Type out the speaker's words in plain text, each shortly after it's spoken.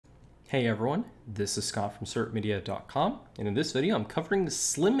Hey everyone, this is Scott from certmedia.com, and in this video I'm covering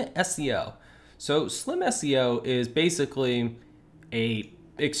Slim SEO. So Slim SEO is basically a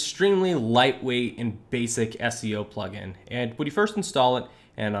extremely lightweight and basic SEO plugin. And when you first install it,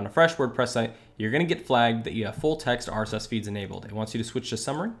 and on a fresh WordPress site, you're going to get flagged that you have full text RSS feeds enabled. It wants you to switch to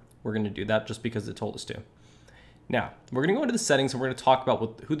summary. We're going to do that just because it told us to. Now, we're going to go into the settings and we're going to talk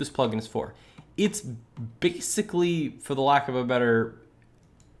about who this plugin is for. It's basically, for the lack of a better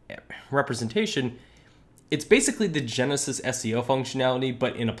representation, it's basically the Genesis SEO functionality,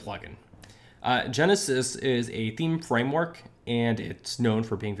 but in a plugin. Genesis is a theme framework, and it's known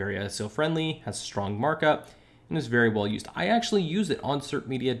for being very SEO friendly, has strong markup, and is very well used. I actually use it on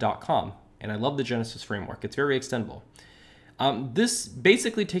certmedia.com, and I love the Genesis framework. It's very extendable. This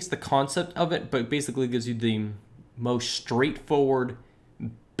basically takes the concept of it, but basically gives you the most straightforward,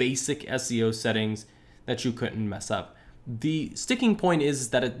 basic SEO settings that you couldn't mess up. The sticking point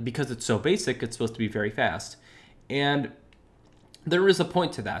is that because it's so basic, it's supposed to be very fast. And there is a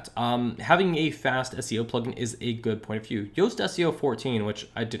point to that. Having a fast SEO plugin is a good point of view. Yoast SEO 14, which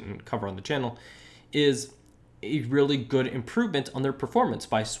I didn't cover on the channel, is a really good improvement on their performance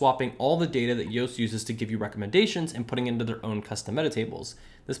by swapping all the data that Yoast uses to give you recommendations and putting into their own custom meta tables.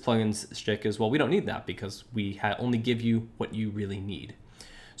 This plugin's shtick is, well, we don't need that because we only give you what you really need.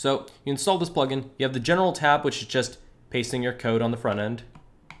 So you install this plugin. You have the general tab, which is just pasting your code on the front end.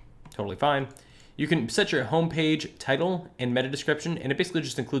 Totally fine. You can set your homepage title and meta description, and it basically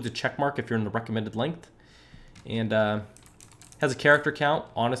just includes a check mark if you're in the recommended length. And has a character count.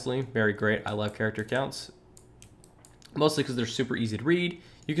 Honestly, very great. I love character counts, mostly because they're super easy to read.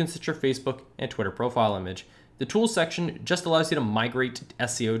 You can set your Facebook and Twitter profile image. The tools section just allows you to migrate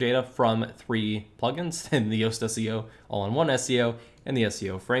SEO data from 3 plugins, and the Yoast SEO, All-in-One SEO, and the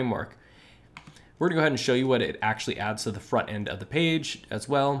SEO framework. We're gonna go ahead and show you what it actually adds to the front end of the page as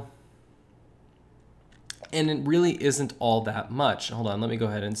well. And it really isn't all that much. Hold on, let me go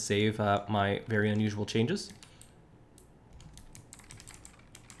ahead and save my very unusual changes.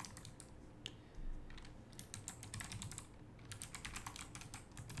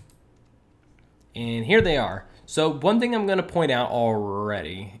 And here they are. So one thing I'm gonna point out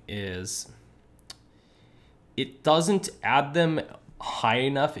already is it doesn't add them high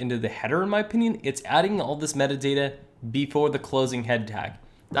enough into the header, in my opinion. It's adding all this metadata before the closing head tag.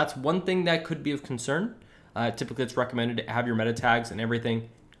 That's one thing that could be of concern. Typically, it's recommended to have your meta tags and everything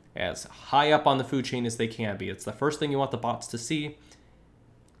as high up on the food chain as they can be. It's the first thing you want the bots to see.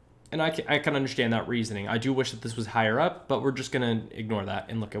 And I can understand that reasoning. I do wish that this was higher up, but we're just going to ignore that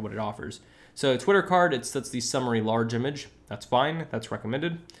and look at what it offers. So Twitter card, it sets the summary large image. That's fine. That's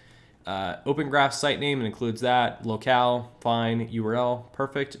recommended. Open graph site name, it includes that. Locale, fine. URL,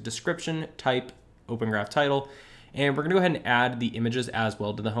 perfect. Description, type, open graph title. And we're gonna go ahead and add the images as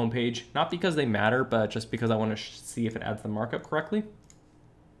well to the homepage. Not because they matter, but just because I wanna see if it adds the markup correctly.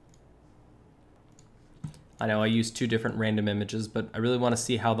 I know I used 2 different random images, but I really wanna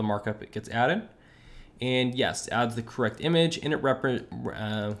see how the markup gets added. And yes, adds the correct image, and it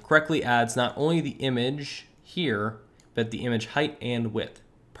correctly adds not only the image here, but the image height and width.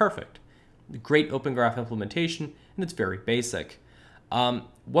 Perfect. Great open graph implementation, and it's very basic.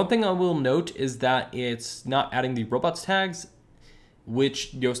 One thing I will note is that it's not adding the robots tags,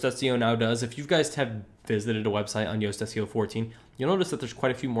 which Yoast SEO now does. If you guys have visited a website on Yoast SEO 14, you'll notice that there's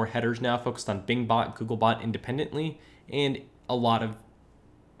quite a few more headers now focused on Bingbot, Googlebot independently, and a lot of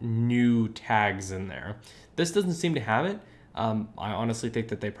new tags in there. This doesn't seem to have it. I honestly think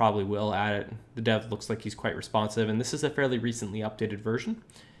that they probably will add it. The dev looks like he's quite responsive, and this is a fairly recently updated version.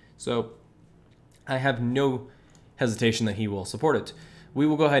 So I have no hesitation that he will support it. We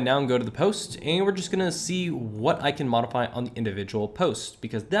will go ahead now and go to the post, and we're just gonna see what I can modify on the individual post,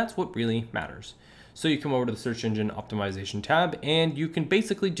 because that's what really matters. So you come over to the search engine optimization tab, and you can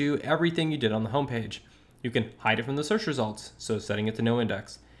basically do everything you did on the homepage. You can hide it from the search results, so setting it to no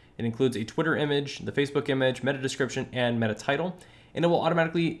index. It includes a Twitter image, the Facebook image, meta description, and meta title, and it will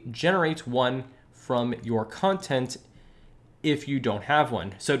automatically generate one from your content if you don't have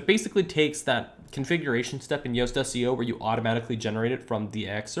one. So it basically takes that configuration step in Yoast SEO where you automatically generate it from the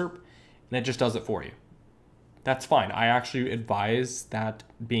excerpt, and it just does it for you. That's fine. I actually advise that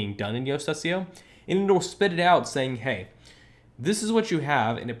being done in Yoast SEO, and it'll spit it out saying, hey, this is what you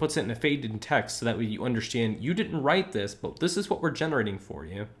have, and it puts it in a faded text so that way you understand you didn't write this, but this is what we're generating for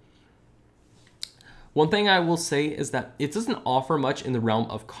you. One thing I will say is that it doesn't offer much in the realm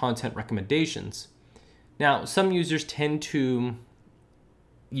of content recommendations. Now, some users tend to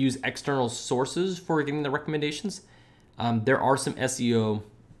use external sources for getting the recommendations. There are some SEO,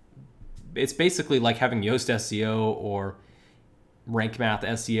 it's basically like having Yoast SEO or rank math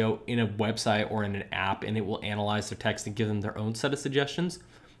SEO in a website or in an app, and it will analyze their text and give them their own set of suggestions.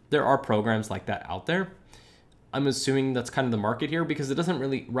 There are programs like that out there. I'm assuming that's kind of the market here because it doesn't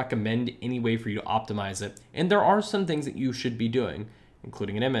really recommend any way for you to optimize it. And there are some things that you should be doing,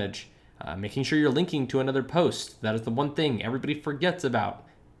 including an image, making sure you're linking to another post. That is the one thing everybody forgets about.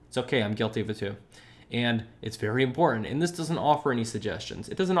 It's okay, I'm guilty of it too. And it's very important. And this doesn't offer any suggestions.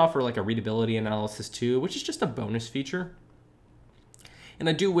 It doesn't offer like a readability analysis too, which is just a bonus feature. And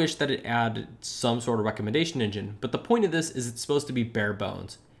I do wish that it added some sort of recommendation engine. But the point of this is it's supposed to be bare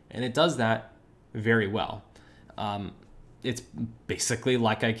bones. And it does that very well. It's basically,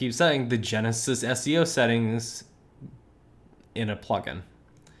 like I keep saying, the Genesis SEO settings in a plugin.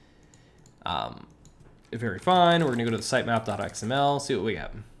 Very fine. We're going to go to the sitemap.xml, see what we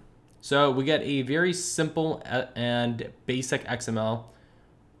get. So we get a very simple and basic XML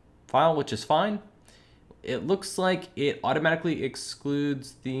file, which is fine. It looks like it automatically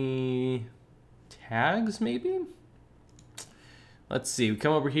excludes the tags, maybe? Let's see, we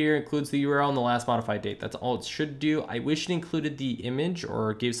come over here, includes the URL and the last modified date. That's all it should do. I wish it included the image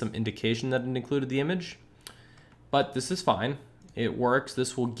or gave some indication that it included the image, but this is fine. It works.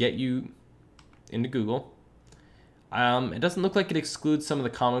 This will get you into Google. It doesn't look like it excludes some of the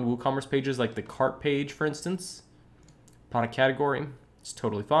common WooCommerce pages, like the cart page, for instance. Product category, it's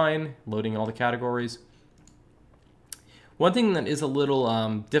totally fine. Loading all the categories. One thing that is a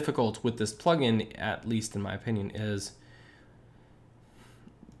little difficult with this plugin, at least in my opinion, is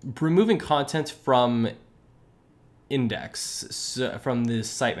removing content from index, from the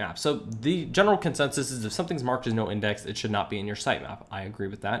sitemap. So the general consensus is if something's marked as no index, it should not be in your sitemap. I agree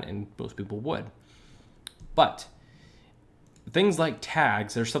with that, and most people would. But things like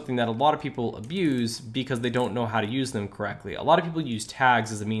tags are something that a lot of people abuse because they don't know how to use them correctly. A lot of people use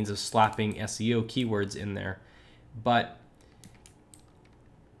tags as a means of slapping SEO keywords in there, but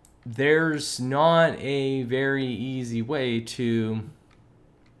there's not a very easy way to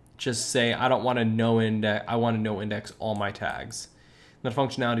just say, I don't want to no index, I want to no index all my tags. That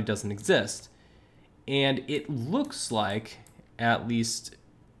functionality doesn't exist. And it looks like, at least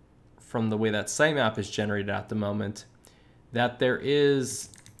from the way that sitemap is generated at the moment, that there is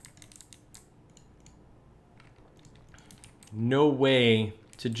no way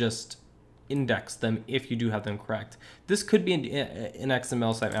to just index them if you do have them correct. This could be an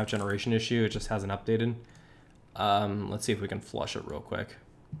XML sitemap generation issue. It just hasn't updated. Let's see if we can flush it real quick.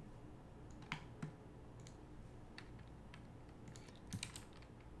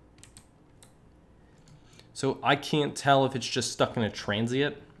 So I can't tell if it's just stuck in a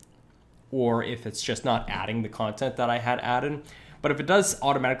transient or if it's just not adding the content that I had added. But if it does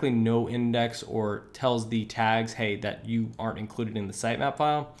automatically no index or tells the tags, hey, that you aren't included in the sitemap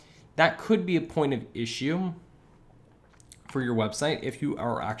file, that could be a point of issue for your website if you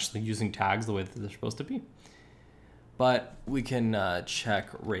are actually using tags the way that they're supposed to be. But we can check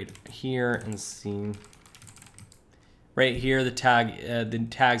right here and see. Right here, the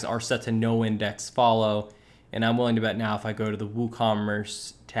tags are set to no index follow. And I'm willing to bet now if I go to the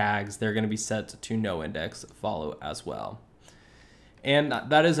WooCommerce tags, they're going to be set to no index follow as well. And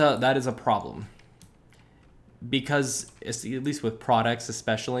that is a problem because it's, at least with products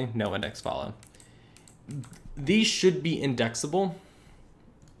especially, no index follow. These should be indexable,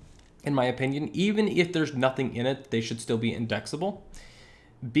 in my opinion. Even if there's nothing in it, they should still be indexable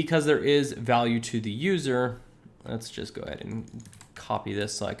because there is value to the user. Let's just go ahead and copy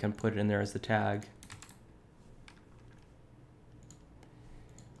this so I can put it in there as the tag.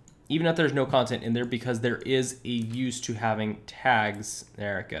 Even if there's no content in there, because there is a use to having tags,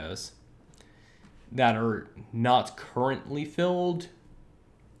 there it goes, that are not currently filled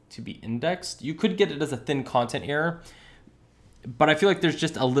to be indexed. You could get it as a thin content error, but I feel like there's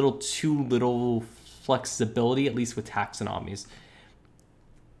just a little too little flexibility, at least with taxonomies.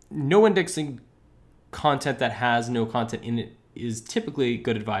 No indexing content that has no content in it is typically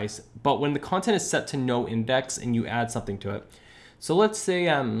good advice, but when the content is set to no index and you add something to it, so let's say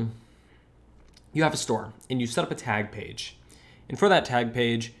you have a store and you set up a tag page. And for that tag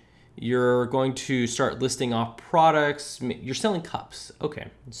page, you're going to start listing off products. You're selling cups. Okay,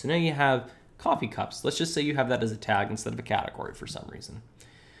 so now you have coffee cups. Let's just say you have that as a tag instead of a category for some reason.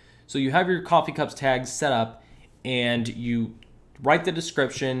 So you have your coffee cups tags set up and you write the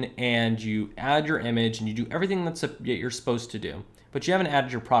description and you add your image and you do everything that you're supposed to do, but you haven't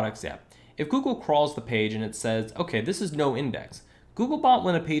added your products yet. If Google crawls the page and it says, okay, this is no index, Googlebot,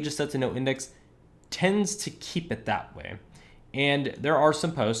 when a page is set to no index, tends to keep it that way. And there are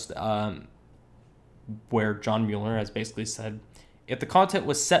some posts where John Mueller has basically said, if the content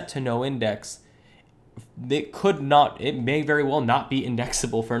was set to no index, it may very well not be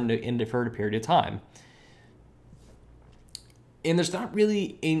indexable for a period of time. And there's not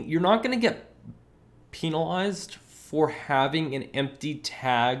really, you're not going to get penalized for having an empty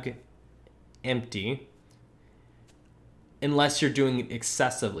tag empty unless you're doing it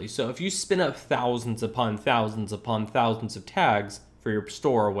excessively. So if you spin up thousands upon thousands upon thousands of tags for your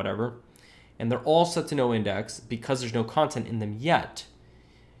store or whatever, and they're all set to no index because there's no content in them yet,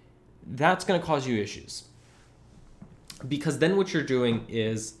 that's going to cause you issues. Because then what you're doing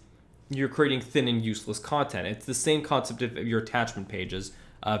is you're creating thin and useless content. It's the same concept of your attachment pages.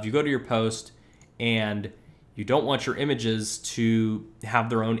 If you go to your post and you don't want your images to have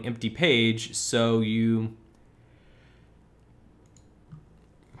their own empty page, so you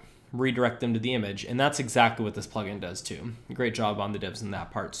redirect them to the image. And that's exactly what this plugin does too. Great job on the devs in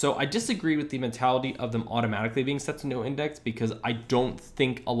that part. So I disagree with the mentality of them automatically being set to no index, because I don't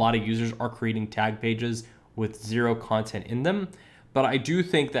think a lot of users are creating tag pages with zero content in them. But I do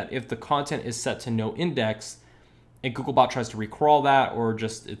think that if the content is set to no index and Googlebot tries to recrawl that, or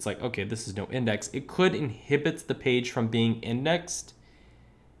just it's like, okay, this is no index, it could inhibit the page from being indexed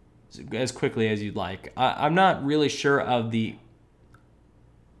as quickly as you'd like. I'm not really sure of the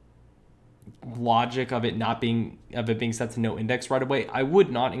logic of it being set to no index right away. I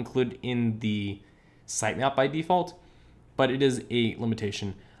would not include in the sitemap by default, but it is a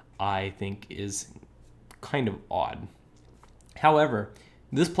limitation I think is kind of odd. However,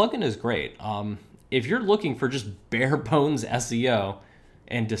 this plugin is great. If you're looking for just bare bones SEO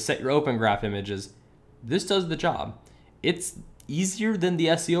and to set your open graph images, this does the job. It's easier than the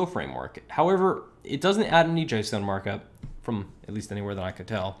SEO framework. However, it doesn't add any JSON markup, from at least anywhere that I could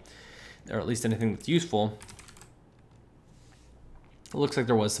tell, or at least anything that's useful. It looks like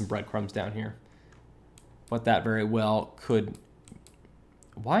there was some breadcrumbs down here, but that very well could.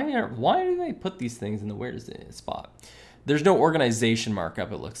 Why do they put these things in the weirdest spot? There's no organization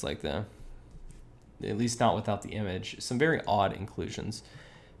markup, it looks like, though. At least not without the image. Some very odd inclusions.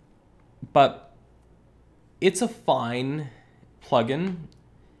 But it's a fine plugin.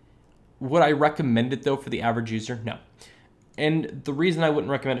 Would I recommend it, though, for the average user? No. And the reason I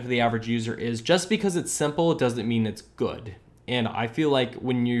wouldn't recommend it for the average user is just because it's simple, it doesn't mean it's good. And I feel like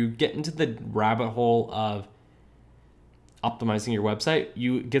when you get into the rabbit hole of optimizing your website,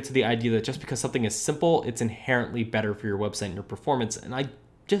 you get to the idea that just because something is simple, it's inherently better for your website and your performance. And I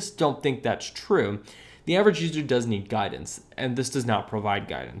just don't think that's true. The average user does need guidance, and this does not provide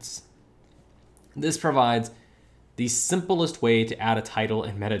guidance. This provides the simplest way to add a title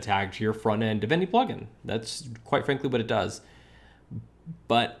and meta tag to your front end of any plugin. That's quite frankly what it does.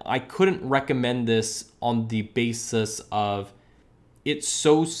 But I couldn't recommend this on the basis of it's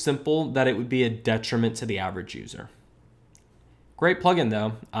so simple that it would be a detriment to the average user. Great plugin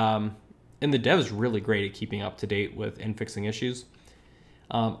though, and the dev is really great at keeping up to date with and fixing issues.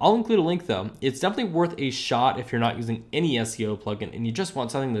 I'll include a link though. It's definitely worth a shot if you're not using any SEO plugin and you just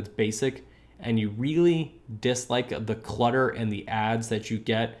want something that's basic and you really dislike the clutter and the ads that you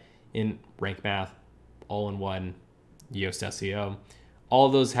get in Rank Math, All-in-One, Yoast SEO. All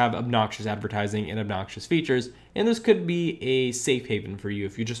of those have obnoxious advertising and obnoxious features, and this could be a safe haven for you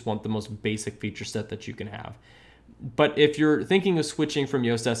if you just want the most basic feature set that you can have. But if you're thinking of switching from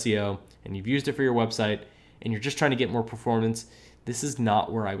Yoast SEO and you've used it for your website and you're just trying to get more performance, this is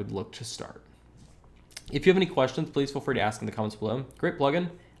not where I would look to start. If you have any questions, please feel free to ask in the comments below. Great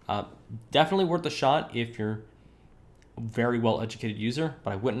plugin. Definitely worth a shot if you're a very well-educated user,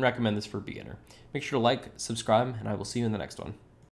 but I wouldn't recommend this for a beginner. Make sure to like, subscribe, and I will see you in the next one.